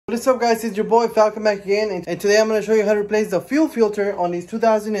What's up guys, it's your boy Falcon back again, and today I'm going to show you how to replace the fuel filter on this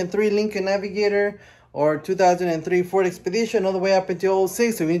 2003 Lincoln Navigator or 2003 Ford Expedition all the way up until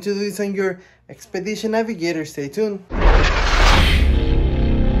 06. So we need to do this on your Expedition Navigator. Stay tuned.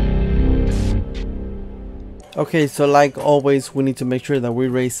 Okay, so like always, we need to make sure that we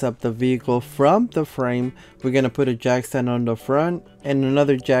raise up the vehicle from the frame. We're going to put a jack stand on the front and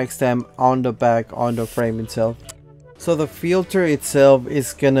another jack stand on the back on the frame itself. So the filter itself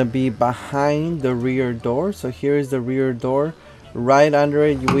is gonna be behind the rear door. So here is the rear door. Right under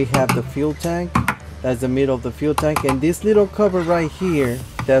it we have the fuel tank. That's the middle of the fuel tank, and this little cover right here,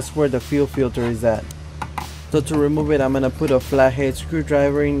 that's where the fuel filter is at. So to remove it, I'm gonna put a flathead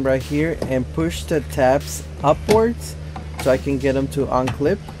screwdriver in right here and push the tabs upwards so I can get them to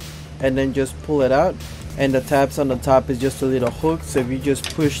unclip, and then just pull it out. And the tabs on the top is just a little hook, so if you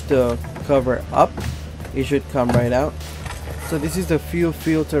just push the cover up, it should come right out. So this is the fuel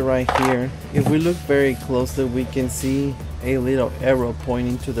filter right here. If we look very closely, we can see a little arrow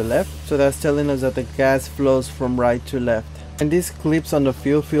pointing to the left. So that's telling us that the gas flows from right to left. And these clips on the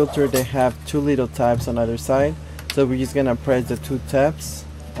fuel filter, they have two little tabs on either side. So we're just gonna press the two tabs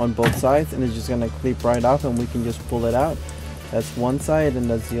on both sides and it's just gonna clip right off, and we can just pull it out. That's one side and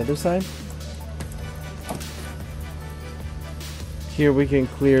that's the other side. Here we can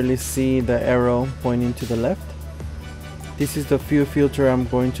clearly see the arrow pointing to the left. This is the fuel filter I'm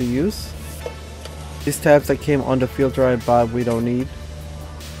going to use. These tabs that came on the filter I bought, we don't need.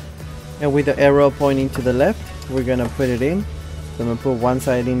 And with the arrow pointing to the left, we're gonna put it in. So I'm gonna put one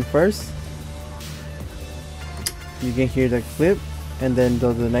side in first. You can hear the clip, and then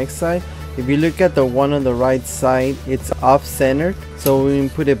go to the next side. If you look at the one on the right side, it's off centered. So when we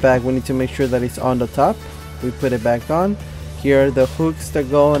put it back, we need to make sure that it's on the top. We put it back on. Here are the hooks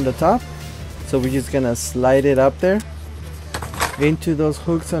that go on the top, so we're just gonna slide it up there into those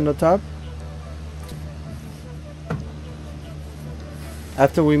hooks on the top.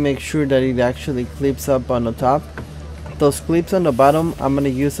 After we make sure that it actually clips up on the top, those clips on the bottom, I'm gonna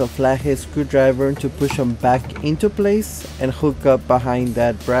use a flathead screwdriver to push them back into place and hook up behind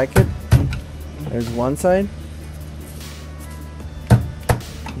that bracket. There's one side,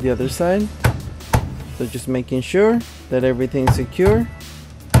 the other side. So just making sure that everything's secure,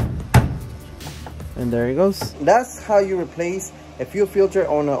 and there it goes. That's how you replace a fuel filter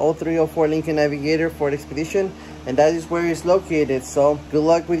on an 0304 Lincoln Navigator Ford Expedition, and that is where it's located. So good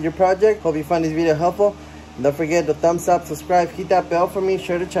luck with your project. Hope you find this video helpful, and don't forget to thumbs up, subscribe, hit that bell for me,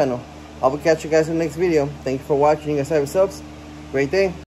 share the channel. I will catch you guys in the next video. Thank you for watching. You guys have yourselves a great day.